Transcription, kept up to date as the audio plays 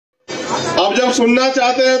अब जब सुनना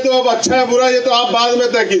चाहते हैं तो अब अच्छा है बुरा ये तो आप बाद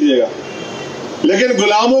में तय कीजिएगा, लेकिन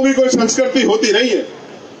गुलामों की कोई संस्कृति होती नहीं है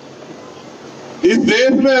इस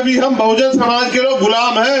देश में। अभी हम बहुजन समाज के लोग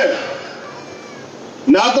गुलाम हैं।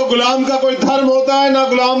 ना तो गुलाम का कोई धर्म होता है, ना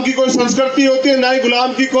गुलाम की कोई संस्कृति होती है, ना ही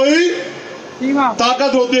गुलाम की कोई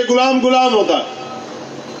ताकत होती है। गुलाम गुलाम होता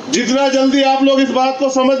है। जितना जल्दी आप लोग इस बात को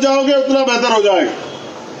समझ जाओगे उतना बेहतर हो जाएगा।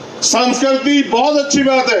 संस्कृति बहुत अच्छी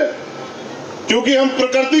बात है, क्योंकि हम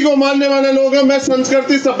प्रकृति को मानने वाले लोग हैं। मैं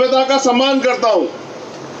संस्कृति सभ्यता का सम्मान करता हूं,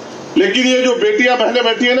 लेकिन ये जो बेटियां बहनें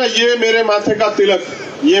बैठी है ना, ये मेरे माथे का तिलक,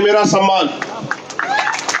 ये मेरा सम्मान।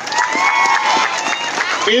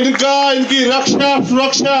 इनकी रक्षा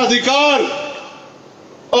सुरक्षा अधिकार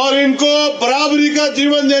और इनको बराबरी का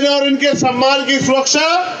जीवन देना और इनके सम्मान की सुरक्षा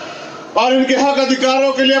और इनके हक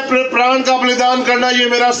अधिकारों के लिए प्राण का बलिदान करना, ये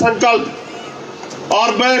मेरा संकल्प,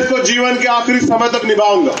 और मैं इसको जीवन के आखिरी समय तक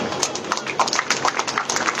निभाऊंगा।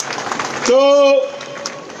 तो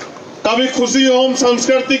कभी खुशी हो हम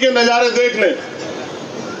संस्कृति के नजारे देख लें,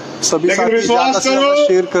 लेकिन विश्वास करो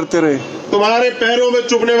शेयर करते रहे। तुम्हारे पैरों में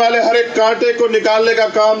चुभने वाले हर एक कांटे को निकालने का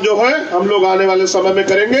काम जो है हम लोग आने वाले समय में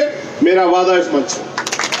करेंगे। मेरा वादा इस मंच से।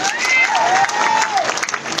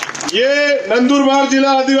 ये नंदुरबार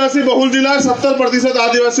जिला आदिवासी बहुल जिला, 70%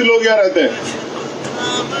 आदिवासी लोग यहाँ रहते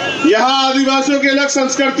हैं। यहाँ आदिवासियों की अलग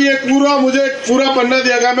संस्कृति है। मुझे पूरा पन्ना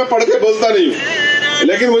दिया गया, मैं पढ़ के बोलता नहीं हूँ,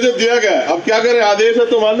 लेकिन मुझे दिया गया। अब क्या करें, आदेश है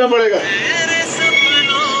तो मानना पड़ेगा।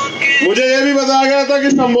 मुझे यह भी बताया गया था कि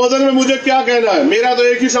संबोधन में मुझे क्या कहना है। मेरा तो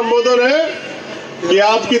एक ही संबोधन है कि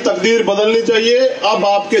आपकी तकदीर बदलनी चाहिए, अब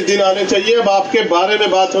आपके दिन आने चाहिए, अब आपके बारे में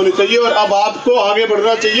बात होनी चाहिए और अब आपको आगे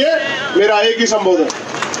बढ़ना चाहिए। मेरा एक ही संबोधन।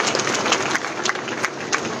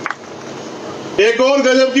 एक और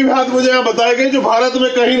गजब की बात मुझे यहाँ बताई गई जो भारत में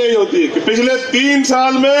कहीं नहीं होती है कि पिछले 3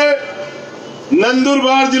 साल में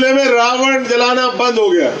नंदुरबार जिले में रावण जलाना बंद हो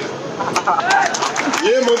गया।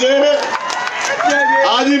 ये मुझे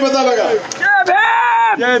आज ही पता लगा।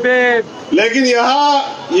 लेकिन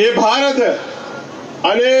यहाँ ये भारत है,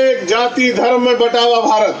 अनेक जाति धर्म में बटा हुआ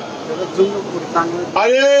भारत,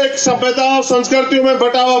 अनेक सभ्यता और संस्कृतियों में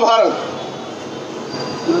बटा हुआ भारत।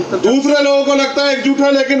 दूसरे लोगों को लगता है एकजुट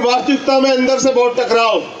है, लेकिन वास्तविकता में अंदर से बहुत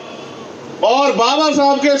टकराव। और बाबा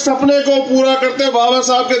साहब के सपने को पूरा करते, बाबा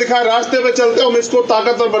साहब के दिखाए रास्ते पे चलते हम इसको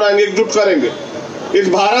ताकतवर बनाएंगे, एकजुट करेंगे। इस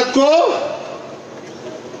भारत को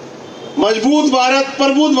मजबूत भारत,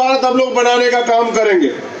 प्रबुद्ध भारत हम लोग बनाने का काम करेंगे।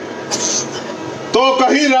 तो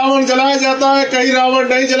कहीं रावण जलाया जाता है, कहीं रावण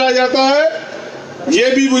नहीं जलाया जाता है, ये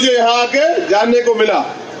भी मुझे यहाँ आके जानने को मिला।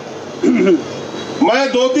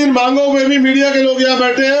 मैं 2-3 मांगों में भी मीडिया के लोग यहाँ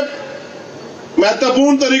बैठे हैं,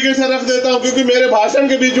 महत्वपूर्ण तरीके से रख देता हूं, क्योंकि मेरे भाषण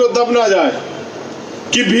के बीच वो दब ना जाए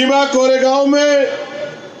कि भीमा कोरेगांव में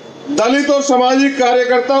दलित और सामाजिक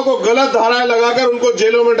कार्यकर्ताओं को गलत धाराएं लगाकर उनको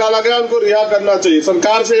जेलों में डाला गया, उनको रिहा करना चाहिए।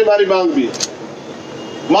 सरकार से हमारी मांग भी है।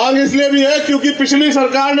 मांग इसलिए भी है क्योंकि पिछली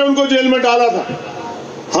सरकार ने उनको जेल में डाला था।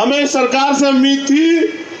 हमें सरकार से उम्मीद थी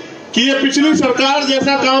कि ये पिछली सरकार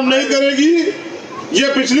जैसा काम नहीं करेगी। ये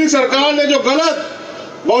पिछली सरकार ने जो गलत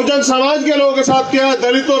बहुजन समाज के लोगों के साथ किया,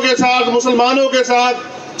 दलितों के साथ, मुसलमानों के साथ,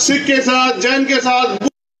 सिख के साथ, जैन के साथ,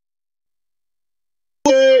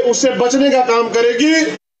 उससे बचने का काम करेगी।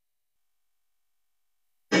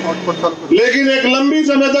 लेकिन एक लंबी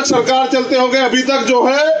समय तक सरकार चलते हो गए, अभी तक जो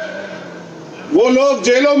है वो लोग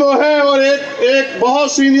जेलों में है। और एक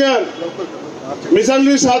बहुत सीनियर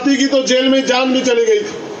मिशनरी साथी की तो जेल में जान भी चली गई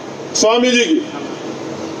थी, स्वामी जी की।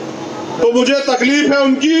 तो मुझे तकलीफ है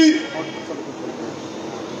उनकी,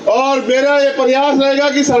 और मेरा ये प्रयास रहेगा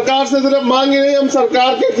कि सरकार से सिर्फ मांग ही नहीं, हम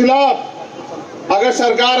सरकार के खिलाफ, अगर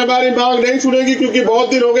सरकार हमारी मांग नहीं सुनेगी, क्योंकि बहुत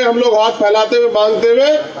दिन हो गए हम लोग हाथ फैलाते हुए मांगते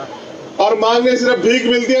हुए, और मांगने सिर्फ भीख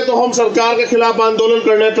मिलती है, तो हम सरकार के खिलाफ आंदोलन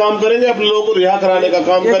करने का काम करेंगे, अपने लोगों को रिहा कराने का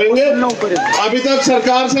काम करेंगे। अभी तक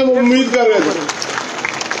सरकार से हम उम्मीद कर रहे थे।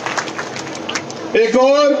 एक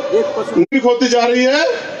और होती जा रही है,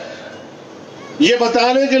 ये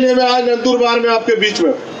बताने के लिए मैं आज नंदुरबार में आपके बीच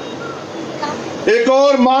में। एक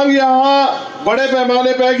और मांग यहाँ बड़े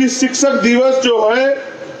पैमाने पर है कि शिक्षक दिवस जो है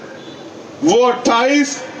वो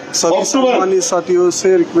 28 सभी सम्मानित साथियों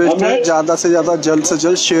से रिक्वेस्ट है ज्यादा से ज्यादा जल्द से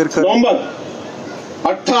जल्द शेयर करें।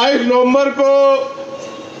 28 नवंबर को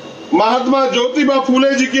महात्मा ज्योतिबा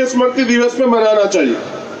फूले जी की स्मृति दिवस पे मनाना चाहिए।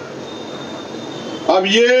 अब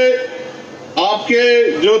ये आपके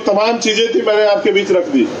जो तमाम चीजें थी मैंने आपके बीच रख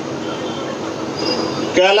दी।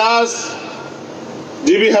 कैलाश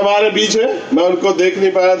जी भी हमारे बीच है, मैं उनको देख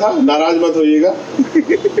नहीं पाया था, नाराज मत होइएगा।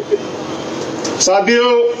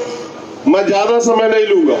 साथियों, मैं ज्यादा समय नहीं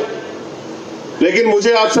लूंगा, लेकिन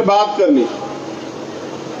मुझे आपसे बात करनी।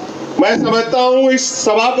 मैं समझता हूं इस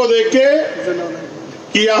सभा को देख के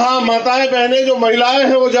कि यहाँ माताएं बहनें जो महिलाएं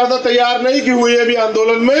हैं वो ज्यादा तैयार नहीं की हुई है भी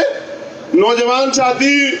आंदोलन में। नौजवान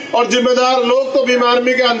साथी और जिम्मेदार लोग तो भीम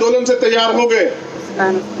आर्मी के आंदोलन से तैयार हो गए।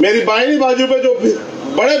 मेरी बाईं बाजू पे जो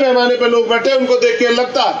बड़े पैमाने पे लोग बैठे उनको देख के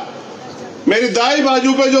लगता है, मेरी दाई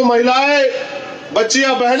बाजू पे जो महिलाएं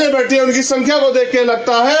बच्चियां बहनें बैठी है उनकी संख्या को देख के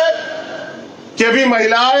लगता है कि अभी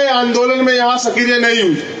महिलाएं आंदोलन में यहाँ सक्रिय नहीं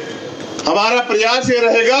हुई। हमारा प्रयास ये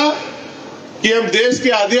रहेगा कि हम देश की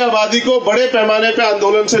आधी आबादी को बड़े पैमाने पे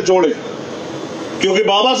आंदोलन से जोड़ें, क्योंकि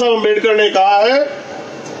बाबा साहब अम्बेडकर ने कहा है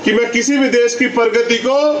कि मैं किसी भी देश की प्रगति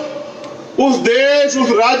को उस देश, उस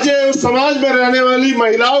राज्य, उस समाज में रहने वाली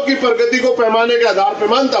महिलाओं की प्रगति को पैमाने के आधार पर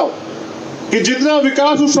मानता हूं कि जितना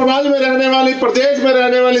विकास उस समाज में रहने वाली, प्रदेश में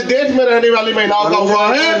रहने वाली, देश में रहने वाली महिलाओं का हुआ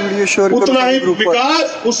है, उतना ही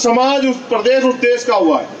विकास उस समाज, उस प्रदेश, उस देश का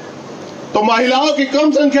हुआ है। तो महिलाओं की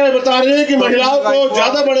कम संख्या बता रही है कि महिलाओं को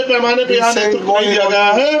ज्यादा बड़े पैमाने पर यहाँ नेतृत्व नहीं दिया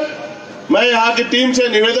गया है। मैं यहाँ की टीम से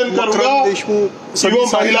निवेदन करूंगा कि वो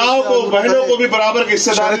महिलाओं को, बहनों को भी बराबर की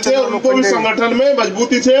हिस्सेदारी दे और उनको भी संगठन में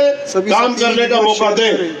मजबूती से काम करने का मौका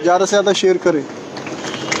दे, ज्यादा से ज्यादा शेयर करें।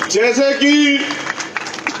 जैसे कि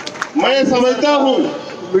मैं समझता हूँ,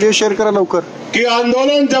 वीडियो शेयर करा लवकर, कि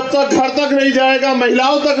आंदोलन जब तक घर तक नहीं जाएगा,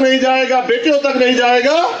 महिलाओं तक नहीं जाएगा, बेटियों तक नहीं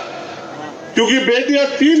जाएगा, क्योंकि बेटियां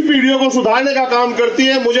 3 पीढ़ियों को सुधारने का काम करती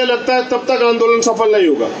है, मुझे लगता है तब तक आंदोलन सफल नहीं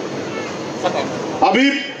होगा। अभी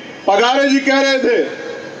पगारे जी कह रहे थे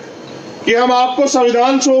कि हम आपको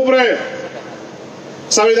संविधान सौंप रहे हैं,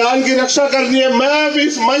 संविधान की रक्षा करनी है। मैं भी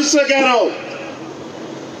इस मंच से कह रहा हूं,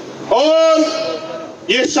 और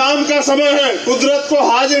ये शाम का समय है, कुदरत को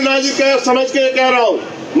हाजिर नाजिर समझ के कह रहा हूं,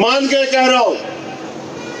 मान के कह रहा हूं,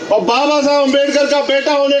 और बाबा साहब अम्बेडकर का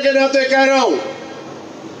बेटा होने के नाते कह रहा हूं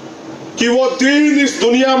कि वो दिन इस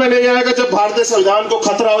दुनिया में नहीं आएगा जब भारतीय संविधान को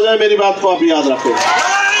खतरा हो जाए। मेरी बात को आप याद रखें।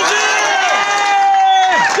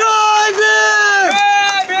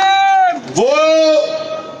 वो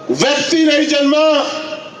व्यक्ति नहीं जन्मा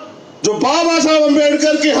जो बाबा साहब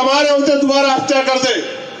अम्बेडकर की हमारे होते दोबारा हत्या कर दे,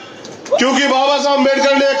 क्योंकि बाबा साहब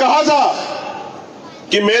अम्बेडकर ने कहा था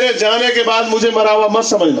कि मेरे जाने के बाद मुझे मरा हुआ मत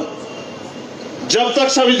समझना, जब तक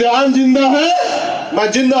संविधान जिंदा है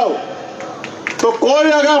मैं जिंदा हूं। तो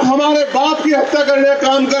कोई अगर हमारे बाप की हत्या करने का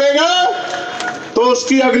काम करेगा तो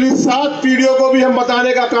उसकी अगली 7 पीढ़ियों को भी हम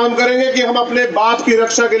बताने का काम करेंगे कि हम अपने बाप की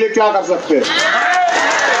रक्षा के लिए क्या कर सकते हैं।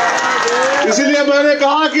 इसलिए मैंने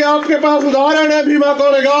कहा कि आपके पास उदाहरण है भीमा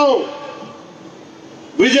कोरेगांव,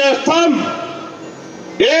 विजय स्तंभ,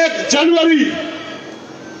 1 जनवरी,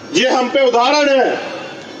 ये हम पे उदाहरण है,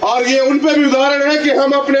 और ये उन पे भी उदाहरण है कि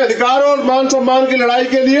हम अपने अधिकारों और मान सम्मान की लड़ाई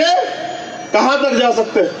के लिए कहां तक जा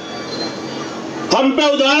सकते हैं। हम पे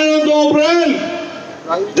उदाहरण है 2 अप्रैल,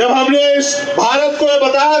 जब हमने इस भारत को यह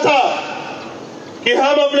बताया था कि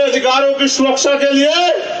हम अपने अधिकारों की सुरक्षा के लिए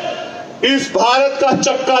इस भारत का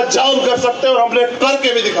चक्का जाम कर सकते हैं, और हमने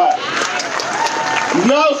करके भी दिखाया।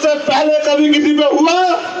 न उससे पहले कभी किसी पे हुआ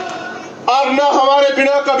और न हमारे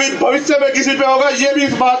बिना कभी भविष्य में किसी पे होगा, ये भी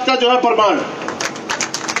इस बात का जो है प्रमाण है।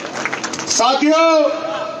 साथियों,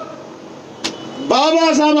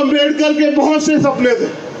 बाबा साहब अम्बेडकर के बहुत से सपने थे।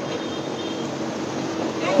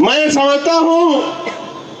 मैं समझता हूं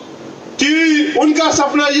कि उनका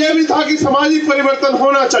सपना यह भी था कि सामाजिक परिवर्तन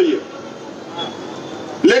होना चाहिए,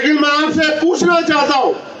 लेकिन मैं आपसे पूछना चाहता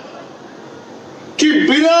हूं कि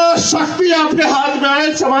बिना शक्ति आपके हाथ में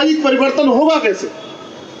आए सामाजिक परिवर्तन होगा कैसे?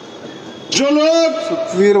 जो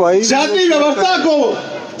लोग जाति व्यवस्था को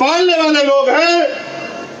पालने वाले लोग हैं,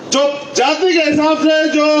 जो जाति के हिसाब से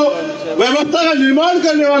जो व्यवस्था का निर्माण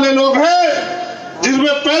करने वाले लोग हैं,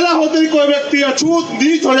 जिसमें पैदा होते ही कोई व्यक्ति अछूत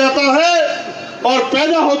नीच हो जाता है और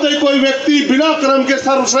पैदा होते ही कोई व्यक्ति बिना कर्म के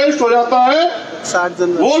सर्वश्रेष्ठ हो जाता है,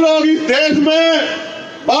 वो लोग इस देश में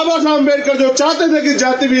बाबा साहब अम्बेडकर जो चाहते थे कि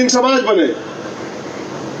जाति विहीन समाज बने,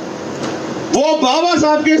 वो बाबा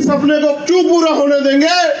साहब के सपने को क्यों पूरा होने देंगे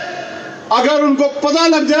अगर उनको पता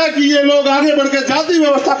लग जाए कि ये लोग आगे बढ़ के जाति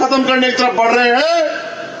व्यवस्था खत्म करने की तरफ बढ़ रहे हैं।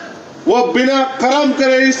 वो बिना कर्म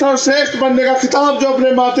करे सर्वश्रेष्ठ बनने का खिताब जो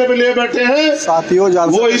अपने माथे पे लिए बैठे हैं, साथियों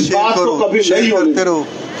वो इस बात को कभी नहीं होने।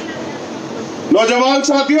 नौजवान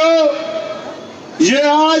साथियों, ये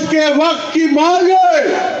आज के वक्त की मांग है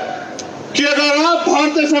कि अगर आप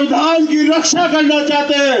भारतीय संविधान की रक्षा करना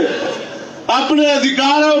चाहते हैं, अपने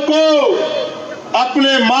अधिकारों को,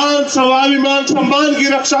 अपने मान, स्वाभिमान, सम्मान की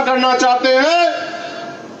रक्षा करना चाहते हैं,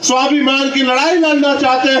 स्वाभिमान की लड़ाई लड़ना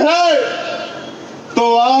चाहते हैं,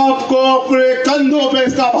 तो आपको अपने कंधों पे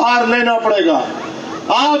इसका भार लेना पड़ेगा।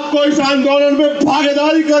 आपको इस आंदोलन में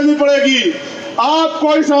भागीदारी करनी पड़ेगी।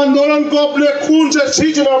 आपको इस आंदोलन को अपने खून से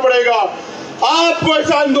सींचना पड़ेगा। आपको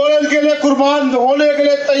इस आंदोलन के लिए कुर्बान होने के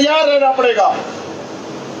लिए तैयार रहना पड़ेगा।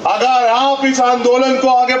 अगर आप इस आंदोलन को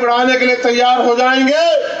आगे बढ़ाने के लिए तैयार हो जाएंगे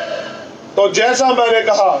तो जैसा मैंने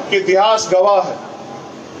कहा कि इतिहास गवाह है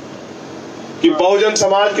कि बहुजन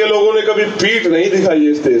समाज के लोगों ने कभी पीठ नहीं दिखाई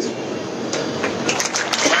है इस देश में,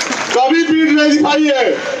 कभी पीठ नहीं दिखाई है।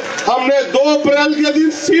 हमने 2 अप्रैल के दिन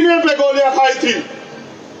सीने पे गोलियां खाई थी।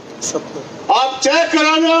 आप चेक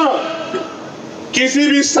कराना, किसी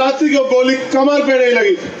भी साथी को गोली कमर पे नहीं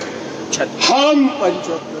लगी थी। हम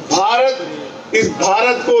इस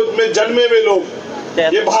भारत को में जन्मे हुए लोग,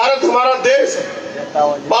 ये भारत हमारा देश है।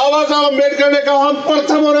 बाबा साहब अम्बेडकर ने कहा हम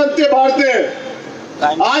प्रथम और अंत्य भारतीय हैं।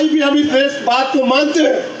 आज भी हम इस बात को मानते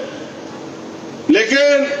हैं,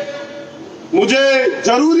 लेकिन मुझे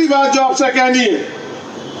जरूरी बात जो आपसे कहनी है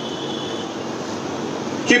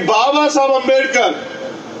कि बाबा साहब अम्बेडकर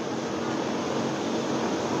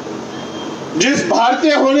जिस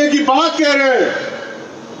भारतीय होने की बात कह रहे हैं,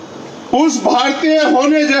 उस भारतीय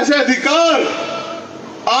होने जैसे अधिकार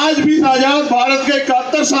आज भी आजाद भारत के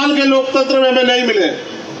 71 साल के लोकतंत्र में हमें नहीं मिले।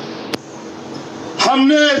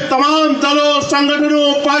 हमने तमाम दलों,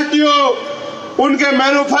 संगठनों, पार्टियों, उनके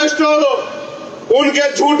मैनिफेस्टो,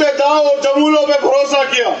 उनके झूठे दाव जमूलों पे भरोसा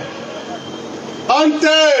किया। अंत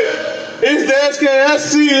इस देश के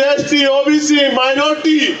SC, ST, OBC,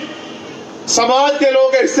 माइनॉरिटी समाज के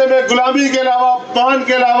लोग हिस्से में गुलामी के अलावा, अपमान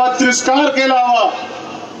के अलावा, तिरस्कार के अलावा,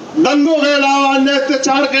 दंगों के अलावा, अन्य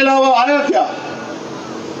अत्याचार के अलावा आया क्या?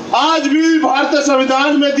 आज भी भारतीय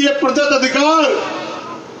संविधान में दिए प्रदत्त अधिकार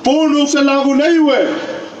पूर्ण रूप से लागू नहीं हुए।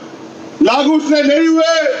 लागू इसलिए नहीं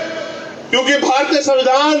हुए क्योंकि भारतीय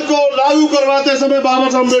संविधान को लागू करवाते समय बाबा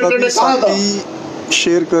साहब अम्बेडकर ने कहा था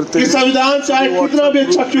शेयर करते कि संविधान चाहे कितना भी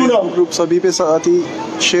अच्छा क्यों ना हो, सभी पे साथ ही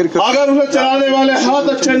शेयर करते, अगर उसे चलाने वाले हाथ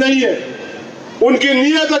अच्छे नहीं है, उनकी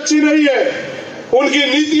नीयत अच्छी नहीं है, उनकी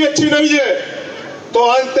नीति अच्छी नहीं है, तो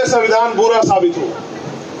अंत संविधान बुरा साबित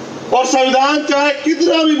हो। और संविधान चाहे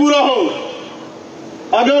कितना भी बुरा हो,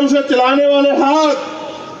 अगर उसे चलाने वाले हाथ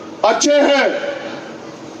अच्छे हैं,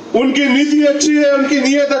 उनकी नीति अच्छी है, उनकी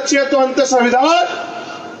नीयत अच्छी है, तो अंत संविधान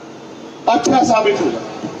अच्छा साबित होगा।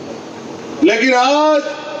 लेकिन आज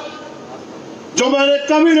जो मैंने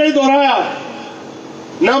कभी नहीं दोहराया,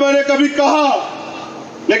 ना मैंने कभी कहा,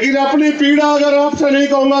 लेकिन अपनी पीड़ा अगर आपसे नहीं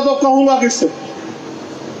कहूंगा तो कहूंगा किससे?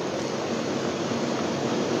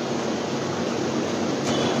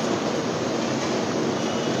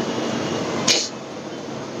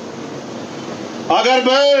 अगर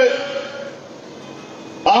मैं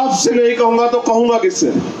आपसे नहीं कहूंगा तो कहूंगा किससे?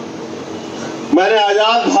 मैंने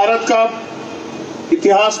आजाद भारत का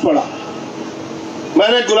इतिहास पढ़ा,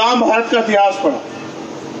 मैंने गुलाम भारत का इतिहास पढ़ा,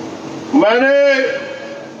 मैंने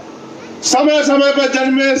समय समय पर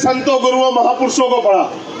जन्मे संतों, गुरुओं, महापुरुषों को पढ़ा,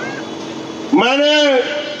 मैंने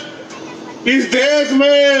इस देश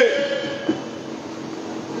में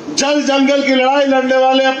जल जंगल की लड़ाई लड़ने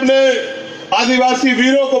वाले अपने आदिवासी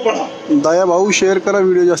वीरों को पढ़ा। दया भाऊ शेयर करा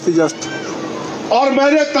वीडियो जास्तीत जास्त। और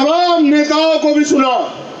मैंने तमाम नेताओं को भी सुना,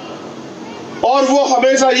 और वो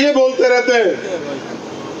हमेशा ये बोलते रहते हैं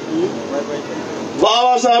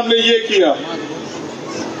बाबा साहब ने ये किया,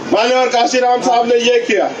 मान्यवर काशीराम साहब ने ये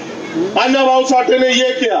किया, अन्ना भाऊ साठे ने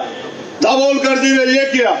ये किया, दाभोलकर जी ने ये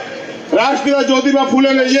किया, राष्ट्रपिता ज्योतिबा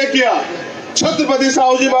फूले ने ये किया, छत्रपति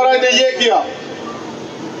साहू जी महाराज ने ये किया।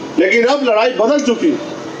 लेकिन अब लड़ाई बदल चुकी।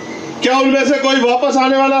 क्या उनमें से कोई वापस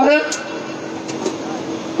आने वाला है?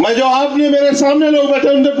 मैं जो आपने मेरे सामने लोग बैठे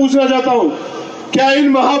उनसे पूछना चाहता हूं, क्या इन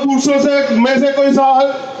महापुरुषों से में से कोई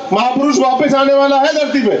महापुरुष वापस आने वाला है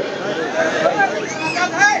धरती पे?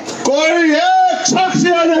 कोई एक शख्स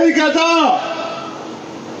यह नहीं कहता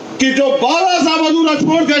कि जो बाबा साहब अधूरा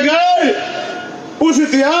छोड़ के गए, उस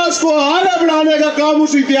इतिहास को आगे बढ़ाने का काम,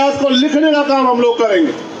 उस इतिहास को लिखने का काम हम लोग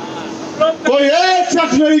करेंगे। कोई एक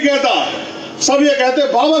शख्स नहीं कहता, सब ये कहते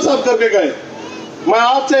बाबा साहब करके गए। मैं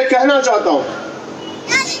आपसे कहना चाहता हूं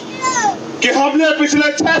कि हमने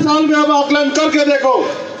पिछले 6 साल में अब आकलन करके देखो।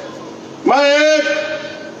 मैं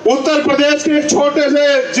एक उत्तर प्रदेश के एक छोटे से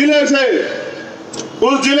जिले से,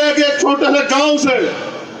 उस जिले के एक छोटे से गांव से,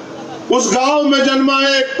 उस गांव में जन्मा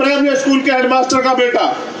एक प्राइमरी स्कूल के हेडमास्टर का बेटा,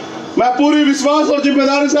 मैं पूरी विश्वास और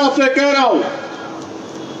जिम्मेदारी से आपसे कह रहा हूं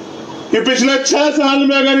कि पिछले 6 साल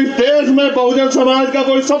में अगर इस देश में बहुजन समाज का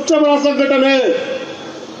कोई सबसे बड़ा संगठन है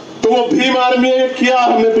तो वो भीम आर्मी ने किया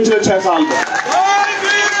हमने पिछले 6 साल में।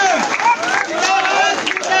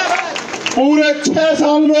 पूरे 6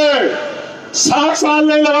 साल में 7 साल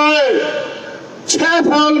नहीं लगाए, 6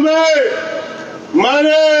 साल में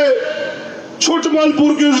मैंने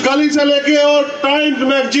छुटमलपुर की उस गली से लेके और टाइम्स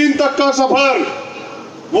मैगजीन तक का सफर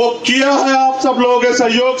वो किया है आप सब लोगों के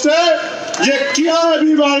सहयोग से। ये किया है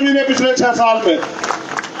भीम आर्मी ने पिछले 6 साल में।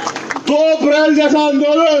 2 अप्रैल जैसा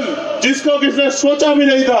आंदोलन जिसको किसने सोचा भी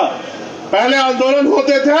नहीं था। पहले आंदोलन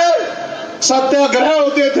होते थे, सत्याग्रह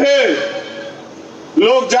होते थे,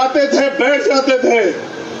 लोग जाते थे, बैठ जाते थे,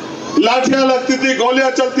 लाठियां लगती थी,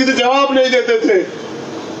 गोलियां चलती थी, जवाब नहीं देते थे।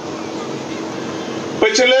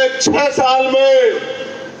 पिछले 6 साल में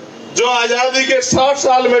जो आजादी के 60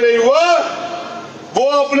 साल में नहीं हुआ, वो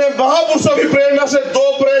अपने महापुरुषों की प्रेरणा से 2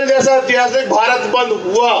 अप्रैल जैसा ऐतिहासिक भारत बंद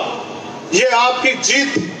हुआ। ये आपकी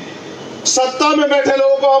जीत, सत्ता में बैठे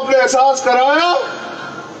लोगों को आपने एहसास कराया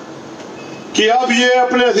कि अब ये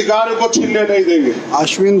अपने अधिकारों को छीनने नहीं देंगे।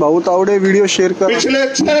 अश्विन भाऊ तावड़े वीडियो शेयर कर। पिछले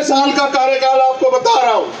 6 साल का कार्यकाल आपको बता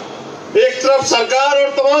रहा हूं। एक तरफ सरकार और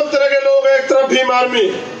तमाम तरह के लोग, एक तरफ भीम आर्मी।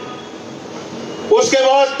 उसके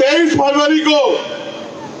बाद 23 फरवरी को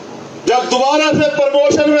जब दोबारा से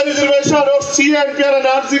प्रमोशन में रिजर्वेशन और CA/NPR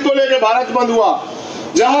NRC को लेकर भारत बंद हुआ,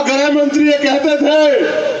 जहां गृह मंत्री ये कहते थे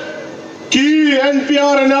कि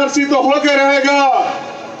NPR NRC तो होके रहेगा,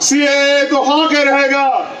 CAA तो होके रहेगा।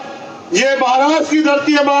 ये महाराष्ट्र की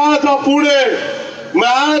धरती है, मैं आया था पुणे, मैं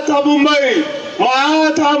आया था मुंबई, मैं आया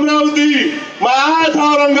था अमरावती, मैं आया था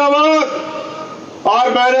औरंगाबाद, और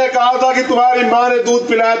मैंने कहा था कि तुम्हारी मां ने दूध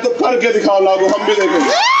पिलाया तो करके दिखाओ लागू, हम भी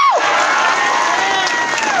देखेंगे।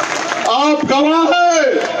 आप गवाह है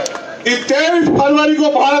कि 23 फरवरी को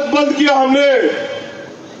भारत बंद किया हमने,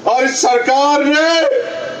 और इस सरकार ने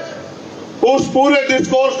उस पूरे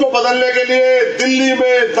डिस्कोर्स को बदलने के लिए दिल्ली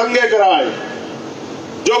में दंगे कराए।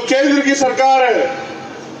 जो केंद्र की सरकार है,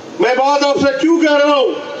 मैं बात आपसे क्यों कह रहा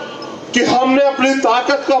हूं कि हमने अपनी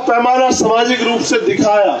ताकत का पैमाना सामाजिक रूप से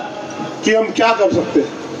दिखाया कि हम क्या कर सकते हैं।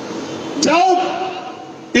 जब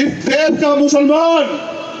इस देश का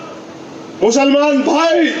मुसलमान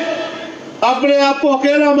भाई अपने आप को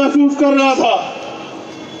अकेला महसूस कर रहा था,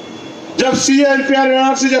 जब CA/NPR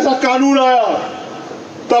NRC जैसा कानून आया,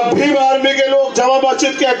 तब भीम आर्मी के लोग जामा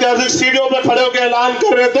मस्जिद के ऐतिहासिक सीढ़ियों में खड़े होकर ऐलान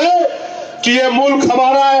कर रहे थे कि ये मुल्क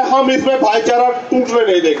हमारा है, हम इसमें भाईचारा टूटने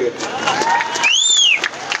नहीं देंगे।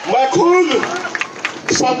 मैं खुद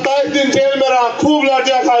 27 दिन जेल में रहा, खूब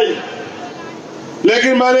लाठियां खाई,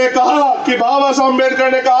 लेकिन मैंने कहा कि बाबा साहब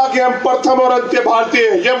अम्बेडकर ने कहा कि हम प्रथम और अंत्य भारतीय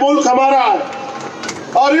हैं, ये मुल्क हमारा है।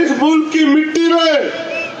 और इस मुल्क की मिट्टी में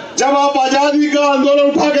जब आप आजादी का आंदोलन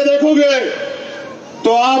उठा के देखोगे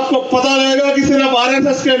तो आपको पता लगेगा कि सिर्फ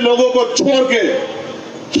RSS के लोगों को छोड़ के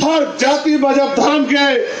हर जाति, मजहब, धर्म के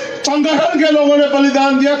संगठन के लोगों ने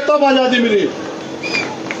बलिदान दिया, तब आजादी मिली।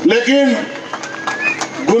 लेकिन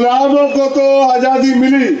गुलामों को तो आजादी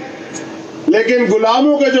मिली, लेकिन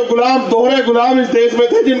गुलामों के जो गुलाम, दोहरे गुलाम इस देश में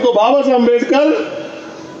थे, जिनको बाबा Saheb Ambedkar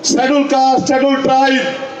schedule caste, schedule tribe,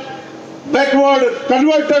 backward,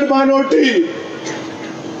 converted minority,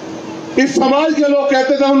 इस समाज के लोग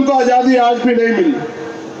कहते थे, उनको आजादी आज भी नहीं मिली।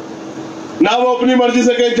 ना वो अपनी मर्जी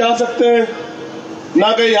से कहीं जा सकते हैं,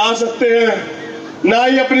 ना कहीं आ सकते हैं, ना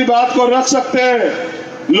ही अपनी बात को रख सकते हैं।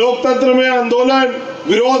 लोकतंत्र में आंदोलन,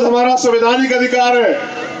 विरोध हमारा संवैधानिक अधिकार है।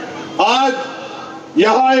 आज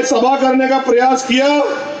यहां एक सभा करने का प्रयास किया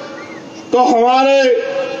तो हमारे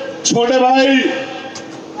छोटे भाई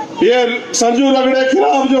ये संजू रगड़े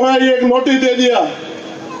खिलाफ जो है ये एक नोटिस दे दिया।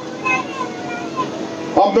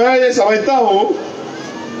 अब मैं ये समझता हूं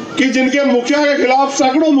कि जिनके मुखिया के खिलाफ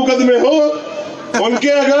सैकड़ों मुकदमे हो, उनके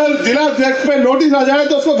अगर जिला अध्यक्ष पे नोटिस आ जाए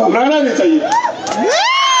तो उसको घबराना नहीं चाहिए,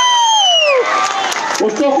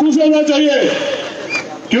 उसको खुश होना चाहिए,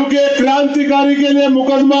 क्योंकि एक क्रांतिकारी के लिए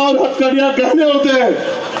मुकदमा और हथकड़ियां गहने होते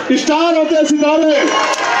हैं, स्टार होते हैं, सितारे।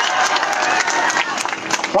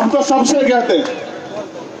 हम तो सबसे कहते हैं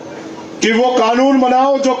कि वो कानून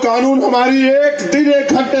बनाओ जो कानून हमारी एक दिन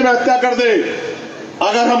 1 घंटे में हत्या कर दे।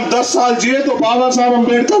 अगर हम 10 साल जिए तो बाबा साहब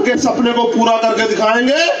अम्बेडकर के सपने को पूरा करके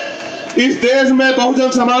दिखाएंगे। इस देश में बहुजन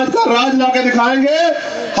समाज का राज लाके दिखाएंगे।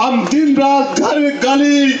 हम दिन रात घर,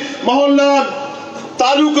 गली, मोहल्ला,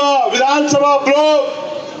 तालुका, विधानसभा,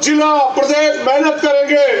 ब्लॉक, जिला, प्रदेश मेहनत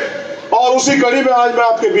करेंगे। और उसी कड़ी में आज मैं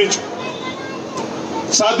आपके बीच।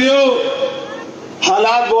 साथियों,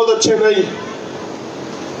 हालात बहुत अच्छे नहीं।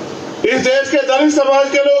 इस देश के दलित समाज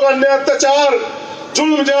के लोग अन्याय, अत्याचार,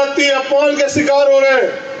 जुल्म, जाति, अपमान के शिकार हो रहे हैं।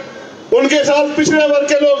 उनके साथ पिछड़े वर्ग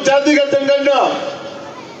के लोग जातिगत जनगणना,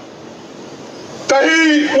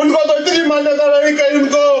 कहीं उनको तो इतनी मान्यता नहीं, कहीं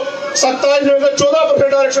उनको 27 में से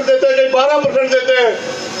 14% आरक्षण देते हैं, कहीं 12% देते हैं,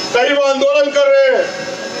 कहीं वो आंदोलन कर रहे हैं।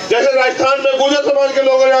 जैसे राजस्थान में गुर्जर समाज के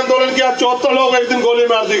लोगों ने आंदोलन किया, 74 लोग एक दिन गोली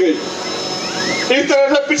मार दी गई। इस तरह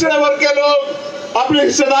से पिछड़े वर्ग के लोग अपनी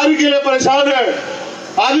हिस्सेदारी के लिए परेशान है।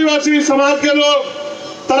 आदिवासी समाज के लोग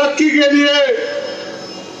तरक्की के लिए,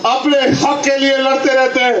 अपने हक के लिए लड़ते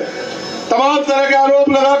रहते हैं। तमाम तरह के आरोप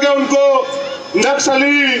लगा के उनको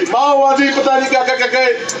नक्सली, माओवादी, पता नहीं क्या क्या क्या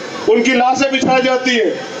उनकी लाशें बिछाई जाती है।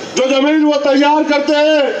 जो जमीन वो तैयार करते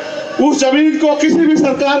हैं उस जमीन को किसी भी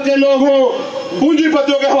सरकार के लोग हो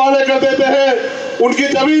पूंजीपतियों के हवाले कर देते हैं, उनकी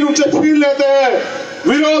जमीन उनसे छीन लेते हैं,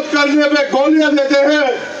 विरोध करने पे गोलियां देते हैं,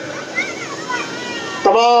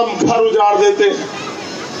 तमाम घर उजाड़ देते हैं।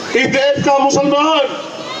 इस देश का मुसलमान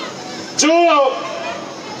जो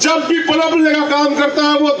जब भी पलटने का काम करता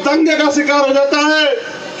है वो दंगे का शिकार हो जाता है।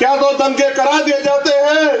 क्या तो दंगे करा दिए जाते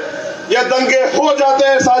हैं या दंगे हो जाते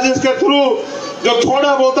हैं साजिश के थ्रू। जो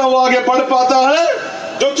थोड़ा बहुत वो आगे बढ़ पाता है,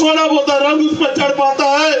 जो थोड़ा बहुत रंग उस पर चढ़ पाता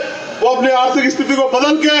है, वो अपनी आर्थिक स्थिति को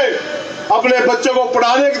बदल के अपने बच्चों को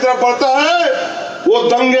पढ़ाने की तरफ बढ़ता है, वो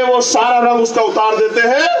दंगे वो सारा रंग उसका उतार देते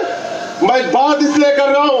हैं। मैं बात इसलिए कर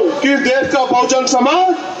रहा हूं कि देश का बहुजन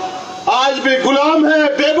समाज आज भी गुलाम है,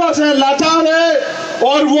 बेबस है, लाचार है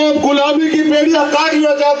और वो गुलामी की बेड़ियां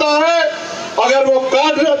काटना चाहता है। अगर वो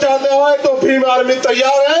काटना चाहते हैं तो भीम आर्मी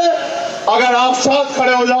तैयार है। अगर आप साथ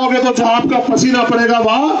खड़े हो जाओगे तो जहां आपका पसीना पड़ेगा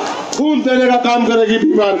वहां खून देने का काम करेगी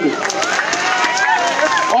भीम आर्मी।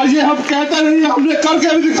 और ये हम कहते नहीं, हमने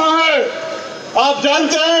करके भी दिखाया है। आप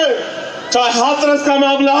जानते हैं, चाहे हाथरस का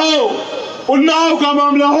मामला हो, उन्नाव का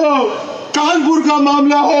मामला हो, कानपुर का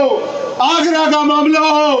मामला हो, आगरा का मामला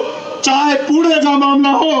हो, चाहे पुणे का मामला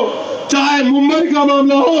हो, चाहे मुंबई का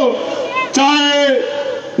मामला हो, चाहे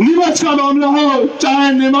नीमच का मामला हो,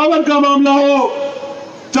 चाहे नेमावर का मामला हो,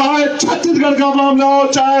 चाहे छत्तीसगढ़ का मामला हो,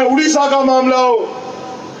 चाहे उड़ीसा का मामला हो,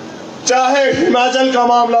 चाहे हिमाचल का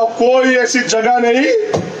मामला हो, कोई ऐसी जगह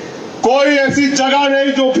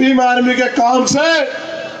नहीं जो भीम आर्मी के काम से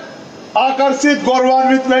आकर्षित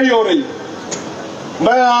गौरवान्वित नहीं हो रही।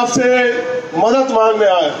 मैं आपसे मदद मांगने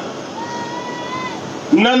आया।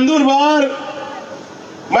 नंदुरबार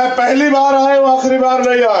मैं पहली बार आया हूं, आखिरी बार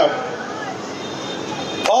नहीं आया।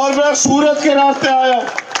 और मैं सूरत के रास्ते आया,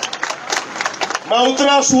 मैं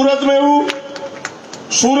उतरा सूरत में हूं,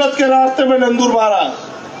 सूरत के रास्ते में नंदुरबार आया।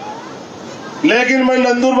 लेकिन मैं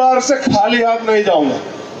नंदुरबार से खाली हाथ नहीं जाऊंगा।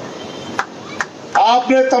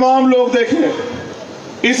 आपने तमाम लोग देखे,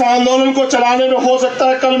 इस आंदोलन को चलाने में हो सकता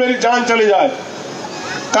है कल मेरी जान चली जाए,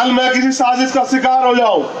 कल मैं किसी साजिश का शिकार हो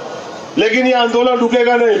जाऊं, लेकिन ये आंदोलन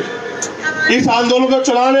रुकेगा नहीं। इस आंदोलन को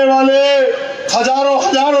चलाने वाले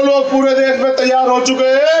हजारों लोग पूरे देश में तैयार हो चुके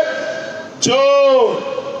हैं, जो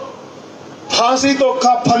फांसी तो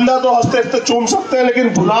फंदा तो हंसते हंसते चूम सकते हैं,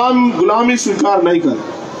 लेकिन गुलामी स्वीकार नहीं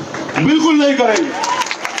करें, बिल्कुल नहीं करेंगे।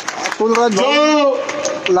 जो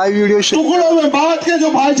लाइव वीडियो टुकड़ों में बांट के, जो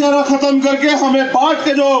भाईचारा खत्म करके हमें बांट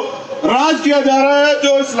के जो राज किया जा रहा है,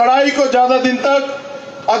 जो इस लड़ाई को ज्यादा दिन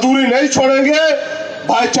तक अधूरी नहीं छोड़ेंगे,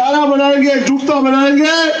 भाईचारा बनाएंगे, एकजुटता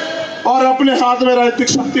बनाएंगे और अपने हाथ में राजनीतिक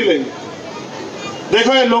शक्ति लेंगे।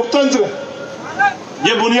 देखो ये लोकतंत्र,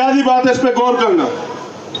 ये बुनियादी बात है, इस पे गौर करना।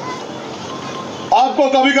 आपको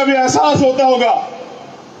कभी कभी एहसास होता होगा,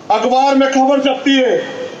 अखबार में खबर छपती है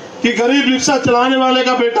कि गरीब रिक्शा चलाने वाले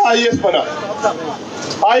का बेटा आईएएस बना,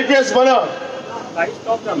 आईपीएस बना।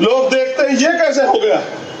 लोग देखते हैं ये कैसे हो गया।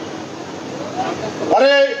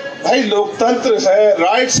 अरे भाई, लोकतंत्र है,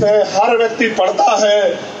 राइट्स है, हर व्यक्ति पढ़ता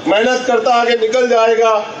है, मेहनत करता आगे निकल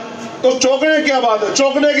जाएगा, तो चौंकने की क्या बात है?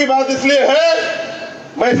 चौंकने की बात इसलिए है,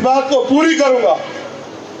 मैं इस बात को पूरी करूंगा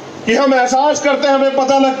कि हम एहसास करते हैं, हमें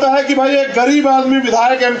पता लगता है कि भाई एक गरीब आदमी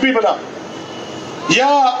विधायक एमपी बना, या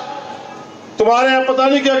तुम्हारे यहाँ पता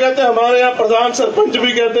नहीं क्या कहते हैं, हमारे यहाँ प्रधान सरपंच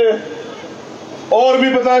भी कहते हैं, और भी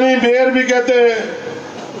पता नहीं मेयर भी कहते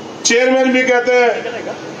हैं, चेयरमैन भी कहते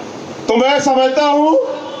हैं। तो मैं समझता हूं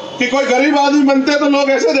कि कोई गरीब आदमी बनते तो लोग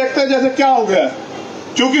ऐसे देखते हैं जैसे क्या हो गया,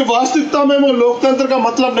 क्योंकि वास्तविकता में वो लोकतंत्र का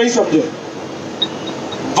मतलब नहीं समझे।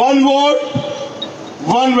 वन वोट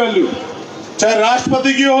वन वैल्यू, चाहे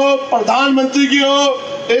राष्ट्रपति की हो, प्रधानमंत्री की हो,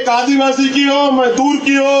 एक आदिवासी की हो, मजदूर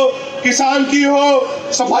की हो, किसान की हो,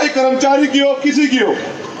 सफाई कर्मचारी की हो, किसी की हो।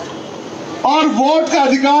 और वोट का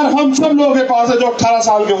अधिकार हम सब लोगों के पास है जो 18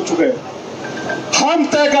 साल के हो चुके हैं। हम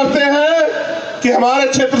तय करते हैं कि हमारे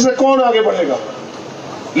क्षेत्र से कौन आगे बढ़ेगा।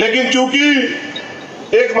 लेकिन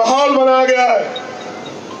चूंकि एक माहौल बनाया गया है,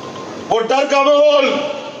 वो डर का माहौल,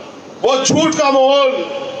 वो झूठ का माहौल,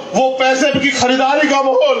 वो पैसे की खरीदारी का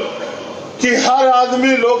माहौल, कि हर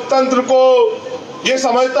आदमी लोकतंत्र को ये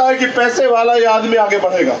समझता है कि पैसे वाला ये आदमी आगे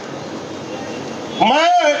बढ़ेगा।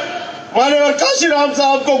 मैं माननीय काशीराम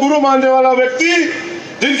साहब को गुरु मानने वाला व्यक्ति,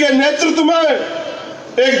 जिनके नेतृत्व में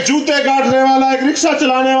एक जूते काटने वाला, एक रिक्शा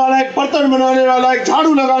चलाने वाला, एक बर्तन बनाने वाला, एक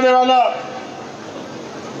झाड़ू लगाने वाला,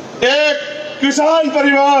 एक किसान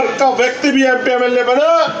परिवार का व्यक्ति भी एमपी एमएलए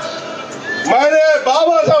बना। मैंने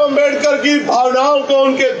बाबा साहब अम्बेडकर की भावनाओं को,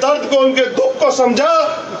 उनके दर्द को, उनके दुख को समझा।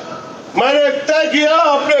 मैंने तय किया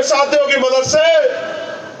अपने साथियों की मदद से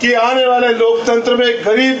कि आने वाले लोकतंत्र में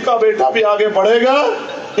गरीब का बेटा भी आगे बढ़ेगा,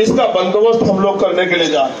 इसका बंदोबस्त हम लोग करने के लिए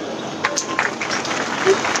जा रहे हैं।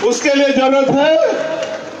 उसके लिए जरूरत है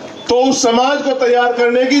तो उस समाज को तैयार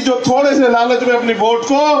करने की जो थोड़े से लालच में अपनी वोट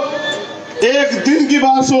को एक दिन की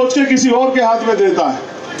बात सोच के किसी और के हाथ में देता है।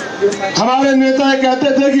 हमारे नेता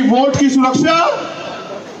कहते थे कि वोट की सुरक्षा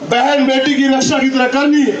बहन बेटी की रक्षा की तरह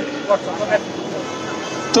करनी है।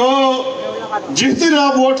 तो जिस दिन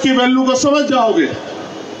आप वोट की वैल्यू को समझ जाओगे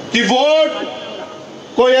कि वोट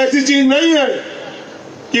कोई ऐसी चीज नहीं है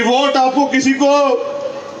कि वोट आपको किसी को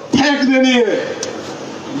फेंक देनी है,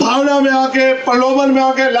 भावना में आके, प्रलोभन में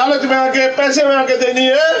आके, लालच में आके, पैसे में आके देनी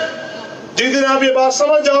है। जिस दिन आप ये बात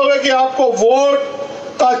समझ जाओगे कि आपको वोट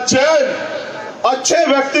का चयन अच्छे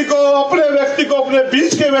व्यक्ति को, अपने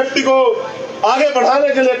बीच के व्यक्ति को आगे बढ़ाने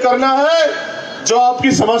के लिए करना है, जो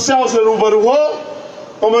आपकी समस्याओं से रूबरू हो,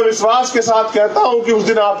 तो मैं विश्वास के साथ कहता हूं कि उस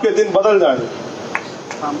दिन आपके दिन बदल जाएंगे।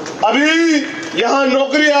 अभी यहाँ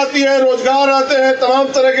नौकरी आती है, रोजगार आते हैं, तमाम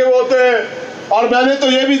तरह के होते हैं, और मैंने तो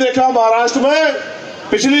ये भी देखा महाराष्ट्र में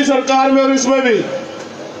पिछली सरकार में और इसमें भी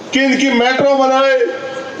कि इनकी मेट्रो बनाए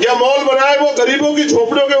या मॉल बनाए वो गरीबों की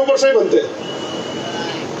झोपड़ियों के ऊपर से बनते।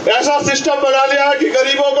 ऐसा सिस्टम बना लिया है कि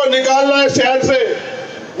गरीबों को निकालना है शहर से,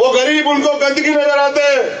 वो गरीब उनको गंदगी नजर आते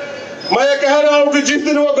हैं। मैं ये कह रहा हूं कि जिस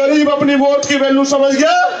दिन वो गरीब अपनी वोट की वैल्यू समझ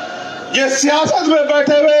गया, ये सियासत में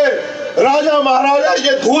बैठे हुए राजा महाराजा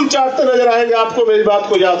ये धूल चाटते नजर आएंगे। आपको मेरी बात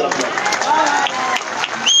को याद रखना।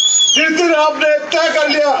 जिस दिन आपने तय कर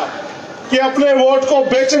लिया कि अपने वोट को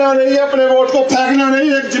बेचना नहीं है, अपने वोट को फेंकना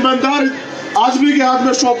नहीं, एक जिम्मेदार आदमी के हाथ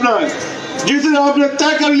में सौंपना है। जिस दिन आपने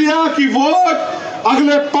तय कर लिया कि वोट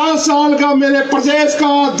अगले 5 साल का मेरे प्रदेश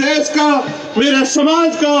का, देश का, मेरे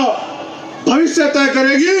समाज का भविष्य तय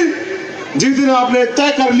करेगी, जिस दिन आपने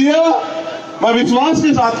तय कर लिया, मैं विश्वास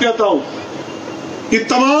के साथ कहता हूं कि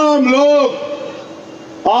तमाम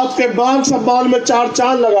लोग आपके मान सम्मान में 4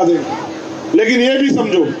 चांद लगा देंगे। लेकिन ये भी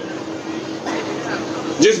समझो,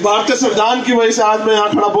 जिस भारतीय संविधान की वजह से आज मैं यहां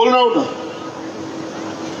खड़ा बोल रहा हूं ना,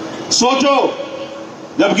 सोचो,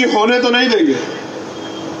 जबकि होने तो नहीं देंगे।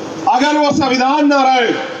 अगर वो संविधान ना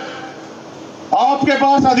रहे, आपके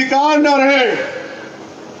पास अधिकार ना रहे,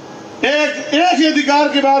 एक ही अधिकार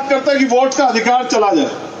की बात करता है कि वोट का अधिकार चला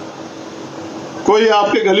जाए, कोई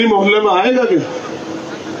आपके गली मोहल्ले में आएगा क्या?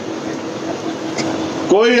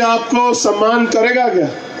 कोई आपको सम्मान करेगा क्या?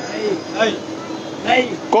 नहीं।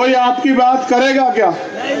 कोई आपकी बात करेगा क्या?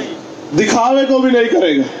 नहीं। दिखावे को भी नहीं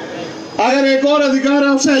करेगा। अगर एक और अधिकार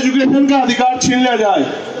आपसे एजुकेशन का अधिकार छीन लिया जाए,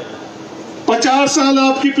 50 साल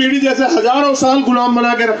आपकी पीढ़ी जैसे हजारों साल गुलाम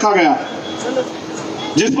बना के रखा गया,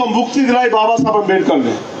 जिसको मुक्ति दिलाई बाबा साहब अम्बेडकर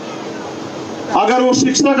ने, अगर वो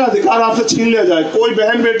शिक्षा का अधिकार आपसे छीन लिया जाए, कोई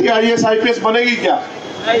बहन बेटी IAS IPS बनेगी क्या?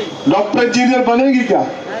 डॉक्टर इंजीनियर बनेगी क्या?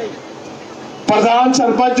 प्रधान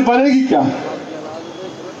सरपंच बनेगी क्या?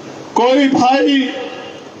 कोई भाई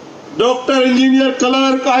doctor engineer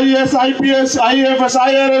clerk IAS IPS IAFS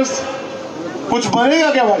IRS कुछ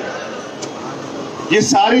बनेगा क्या भाई? ये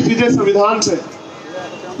सारी चीजें संविधान से,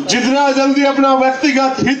 जितना जल्दी अपना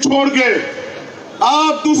व्यक्तिगत हित छोड़ के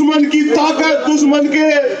आप दुश्मन की ताकत, दुश्मन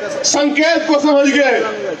के संकेत को समझ के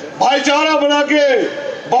भाईचारा बना के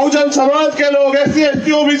बहुजन समाज के लोग, SC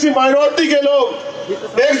ST OBC माइनॉरिटी के लोग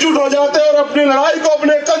एकजुट हो जाते हैं और अपनी लड़ाई को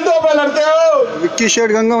अपने कंधों पर लड़ते हो,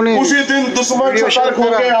 उसी दिन दुश्मन सतर्क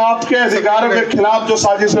होकर आपके अधिकारों के खिलाफ जो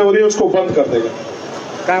साजिशें हो रही है उसको बंद कर देगा।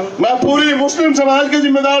 मैं पूरी मुस्लिम समाज के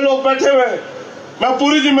जिम्मेदार लोग बैठे हुए, मैं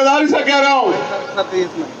पूरी जिम्मेदारी से कह रहा हूँ,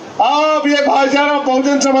 आप ये भाईचारा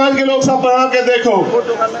बहुजन समाज के लोग सब बना के देखो।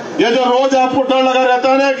 ये जो रोज आपको डर लगा रहता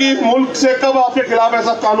है ना कि मुल्क से कब आपके खिलाफ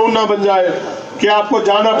ऐसा कानून ना बन जाए कि आपको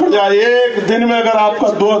जाना पड़ जाए, एक दिन में अगर आपका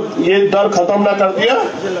ये डर खत्म ना कर दिया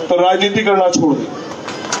तो राजनीति करना छोड़ दे।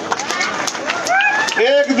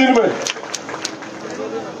 एक दिन में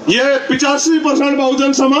ये 85%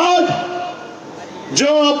 बहुजन समाज जो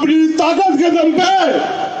अपनी ताकत के दम पे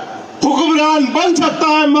हुक्मरान बन सकता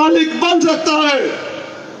है, मालिक बन सकता है,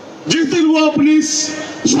 जिस दिन वो अपनी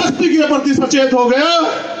शक्ति के प्रति सचेत हो गया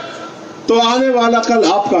तो आने वाला कल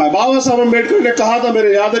आपका है। बाबा साहब अम्बेडकर ने कहा था,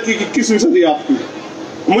 मेरे याद है कि 21वीं सदी आपकी।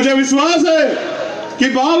 मुझे विश्वास है कि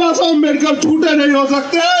बाबा साहब अम्बेडकर झूठे नहीं हो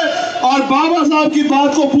सकते और बाबा साहब की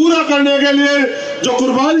बात को पूरा करने के लिए जो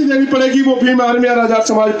कुर्बानी देनी पड़ेगी वो भीम आर्मी और आजाद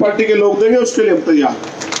समाज पार्टी के लोग देंगे, उसके लिए हम तैयार।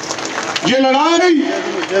 ये लड़ाई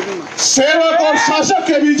सेवक और शासक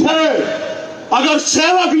के बीच है। अगर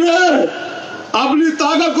सेवक ने अपनी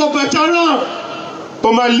ताकत को पहचाना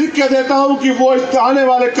तो मैं लिख के देता हूं कि वो आने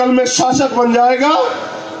वाले कल में शासक बन जाएगा,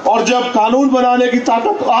 और जब कानून बनाने की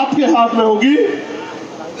ताकत आपके हाथ में होगी,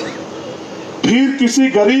 फिर किसी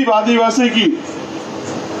गरीब आदिवासी की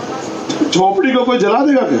झोपड़ी को कोई जला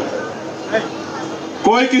देगा क्या?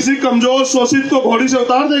 कोई किसी कमजोर शोषित को घोड़ी से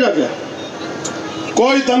उतार देगा क्या?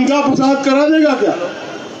 कोई दंगा फसाद करा देगा क्या?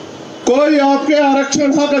 कोई आपके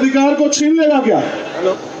आरक्षण हक अधिकार को छीन लेगा क्या?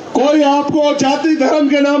 कोई आपको जाति धर्म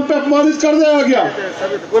के नाम पे अपमानित कर देगा क्या?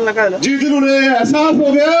 जिस दिन उन्हें एहसास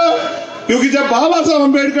हो गया, क्योंकि जब बाबा साहब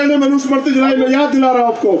अम्बेडकर ने मनुस्मृति जलाई, मैं याद दिला रहा हूं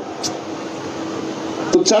आपको,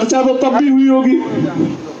 तो चर्चा तो तब भी हुई होगी।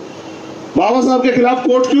 बाबा साहब के खिलाफ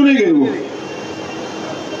कोर्ट क्यों नहीं गए वो?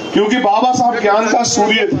 क्योंकि बाबा साहब ज्ञान का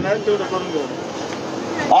सूर्य थे।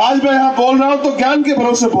 आज मैं यहाँ बोल रहा हूँ तो ज्ञान के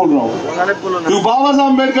भरोसे बोल रहा हूँ, क्योंकि बाबा साहब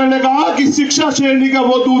अम्बेडकर ने कहा कि शिक्षा श्रेणी का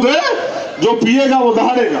वो दूध है जो पिएगा वो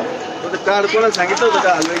दहाड़ेगा।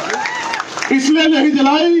 इसलिए नहीं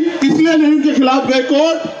जलाई, इसलिए नहीं उनके खिलाफ गए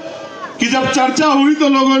कोर्ट कि जब चर्चा हुई तो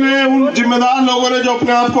लोगों ने, उन जिम्मेदार लोगों ने जो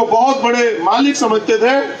अपने आप को बहुत बड़े मालिक समझते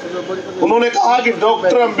थे, उन्होंने कहा कि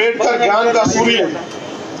डॉक्टर अम्बेडकर ज्ञान का सूर्य है।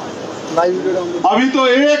 अभी तो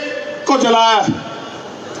एक को जलाया,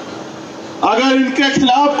 अगर इनके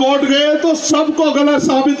खिलाफ कोर्ट गए तो सबको गलत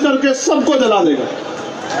साबित करके सबको जला देगा।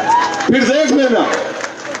 फिर देख लेना,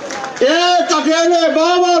 एक अकेले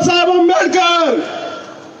बाबा साहब अम्बेडकर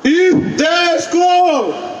इस देश को,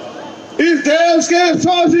 इस देश के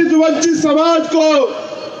शोषित वंचित समाज को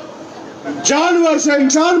जानवर से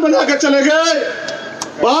इंसान बना के चले गए।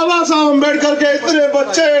 बाबा साहब अम्बेडकर के इतने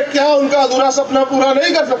बच्चे क्या उनका अधूरा सपना पूरा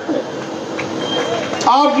नहीं कर सकते?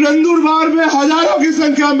 आप नंदुरबार में हजारों की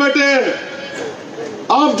संख्या में बैठे।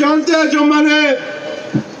 आप जानते हैं, जो मैंने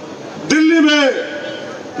दिल्ली में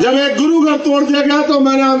जब एक गुरु घर तोड़ दिया गया तो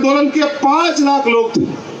मैंने आंदोलन किया, 5 लाख लोग थे।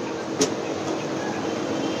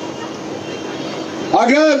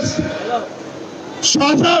 अगर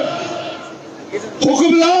शासक,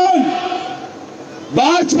 हुक्मरान,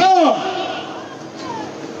 बादशाह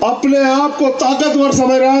अपने आप को ताकतवर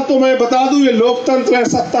समझ रहा है तो मैं बता दूं, ये लोकतंत्र है,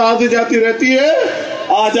 सत्ता आती जाती रहती है।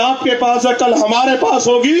 आज आपके पास है, कल हमारे पास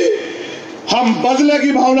होगी। हम बदले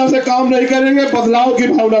की भावना से काम नहीं करेंगे, बदलाव की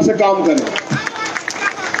भावना से काम करेंगे।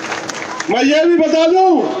 मैं ये भी बता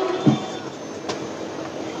दूं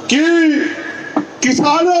कि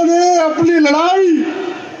किसानों ने अपनी लड़ाई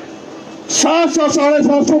 700 साढ़े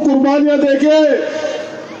 700 कुर्बानियां देके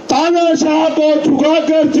तानाशाह को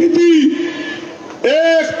झुकाकर जीती।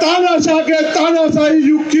 एक तानाशाह के तानाशाही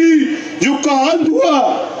युग का अंत हुआ,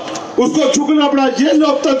 उसको झुकना पड़ा। ये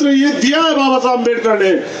लोकतंत्र, ये दिया है बाबा साहब अम्बेडकर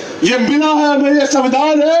ने, ये मिला है हमें, ये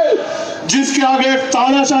संविधान है जिसके आगे एक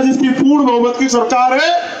तानाशाह, जिसकी पूर्ण बहुमत की सरकार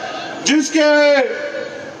है, जिसके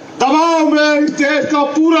दबाव में इस देश का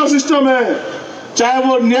पूरा सिस्टम है, चाहे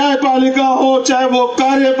वो न्यायपालिका हो, चाहे वो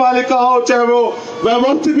कार्यपालिका हो, चाहे वो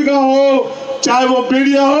व्यवस्थिका हो, चाहे वो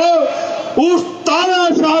मीडिया हो, उस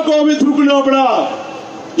तानाशाह को भी झुकना पड़ा।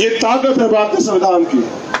 ये ताकत है भारतीय संविधान की।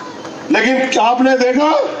 लेकिन आपने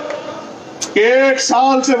देखा कि 1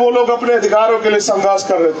 साल से वो लोग अपने अधिकारों के लिए संघर्ष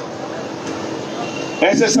कर रहे थे।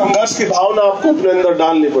 ऐसे संघर्ष की भावना आपको अपने अंदर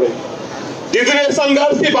डालनी पड़ेगी। जितने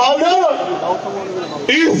संघर्ष की भावना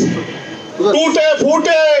इस टूटे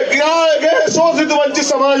फूटे गिराए गए शोषित वंचित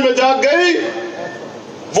समाज में जाग गई,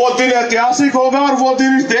 वो दिन ऐतिहासिक होगा और वो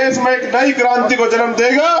दिन इस देश में एक नई क्रांति को जन्म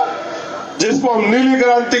देगा, जिसको हम नीली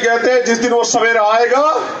क्रांति कहते हैं। जिस दिन वो सवेरा आएगा,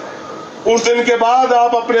 उस दिन के बाद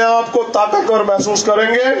आप अपने आप को ताकतवर महसूस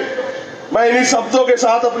करेंगे। मैं इन्हीं शब्दों के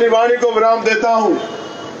साथ अपनी वाणी को विराम देता हूं।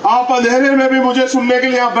 आप अंधेरे में भी मुझे सुनने के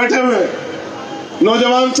लिए आप बैठे हुए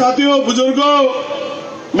नौजवान साथियों, बुजुर्गों,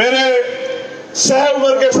 मेरे सह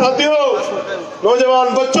उम्र के साथियों, नौजवान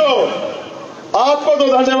बच्चों, आपको तो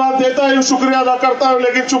धन्यवाद देता हूं, शुक्रिया अदा करता हूं,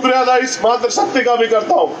 लेकिन शुक्रिया अदा इस मातृशक्ति का भी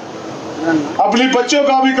करता हूं, अपनी बच्चों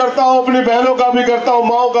का भी करता हूं, अपनी बहनों का भी करता हूं,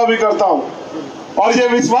 माओ का भी करता हूं, और ये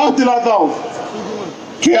विश्वास दिलाता हूं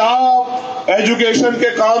कि आप एजुकेशन के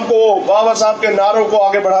काम को, बाबा साहब के नारों को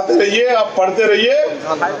आगे बढ़ाते रहिए, आप पढ़ते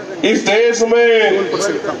रहिए। इस देश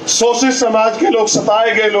में शोषित समाज के लोग,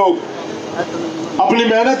 सताए गए लोग अपनी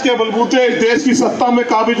मेहनत के बलबूते इस देश की सत्ता में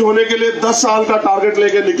काबिज होने के लिए 10 साल का टारगेट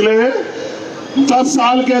लेके निकले हैं। 10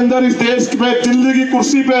 साल के अंदर इस देश में दिल्ली की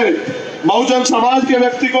कुर्सी पे बहुजन समाज के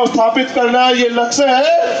व्यक्ति को स्थापित करना ये लक्ष्य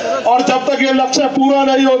है, और जब तक ये लक्ष्य पूरा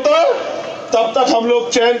नहीं होता तब तक हम लोग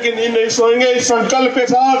चैन की नींद नहीं सोएंगे। इस संकल्प के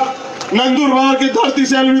साथ नंदुरबार की धरती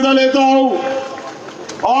से अलविदा लेता हूं,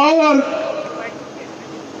 और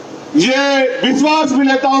ये विश्वास भी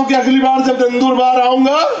लेता हूं कि अगली बार जब नंदुरबार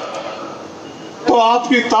आऊंगा तो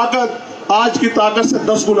आपकी ताकत आज की ताकत से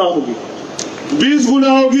 10 गुना होगी, 20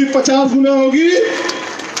 गुना होगी, 50 गुना होगी।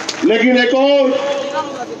 लेकिन एक और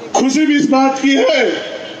खुशी भी इस बात की है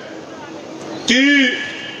कि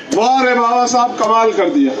वाह रे बाबा साहब, कमाल कर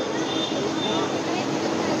दिया।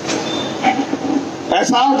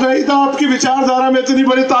 एहसास नहीं था आपकी विचारधारा में इतनी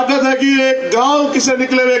बड़ी ताकत है कि एक गांव से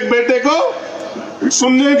निकले हुए एक बेटे को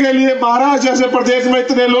सुनने के लिए महाराष्ट्र जैसे प्रदेश में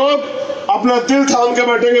इतने लोग अपना दिल थाम के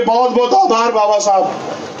बैठेंगे। बहुत बहुत आभार बाबा साहब,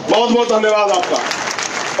 बहुत बहुत धन्यवाद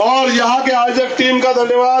आपका। और यहाँ के आयोजक टीम का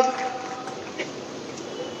धन्यवाद,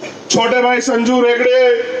 छोटे भाई संजू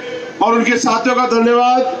रेगड़े और उनके साथियों का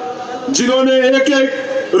धन्यवाद, जिन्होंने एक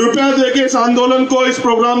एक रुपया देके इस आंदोलन को, इस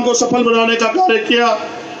प्रोग्राम को सफल बनाने का कार्य किया।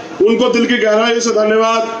 उनको दिल की गहराई से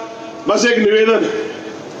धन्यवाद। बस एक निवेदन,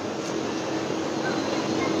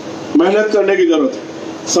 मेहनत करने की जरूरत है,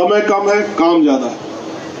 समय कम है, काम ज्यादा है।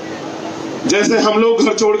 जैसे हम लोग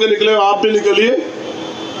घर छोड़ के निकले, आप भी निकलिए।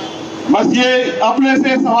 बस ये अपने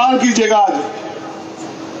से सवाल कीजिएगा आज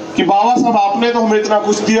कि बाबा साहब आपने तो हमें इतना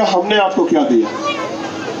कुछ दिया, हमने आपको क्या दिया।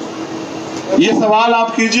 ये सवाल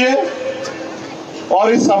आप कीजिए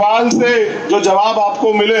और इस सवाल से जो जवाब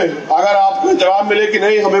आपको मिले, अगर आपको जवाब मिले कि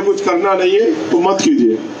नहीं हमें कुछ करना नहीं है, तो मत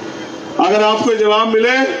कीजिए। अगर आपको जवाब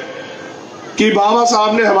मिले कि बाबा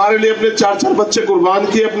साहब ने हमारे लिए अपने 4-4 बच्चे कुर्बान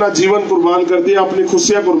किए, अपना जीवन कुर्बान कर दिया, अपनी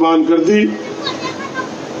खुशियां कुर्बान कर दी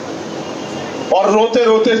और रोते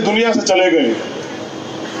रोते इस दुनिया से चले गए,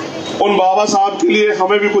 उन बाबा साहब के लिए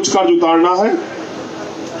हमें भी कुछ कर्ज उतारना है।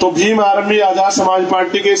 तो भीम आर्मी आजाद समाज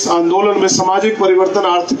पार्टी के इस आंदोलन में सामाजिक परिवर्तन,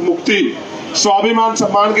 आर्थिक मुक्ति, स्वाभिमान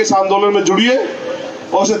सम्मान के इस आंदोलन में जुड़िए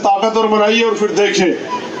और उसे ताकतवर बनाइए और फिर देखिए,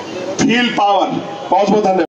 फील पावर। बहुत बहुत धन्यवाद।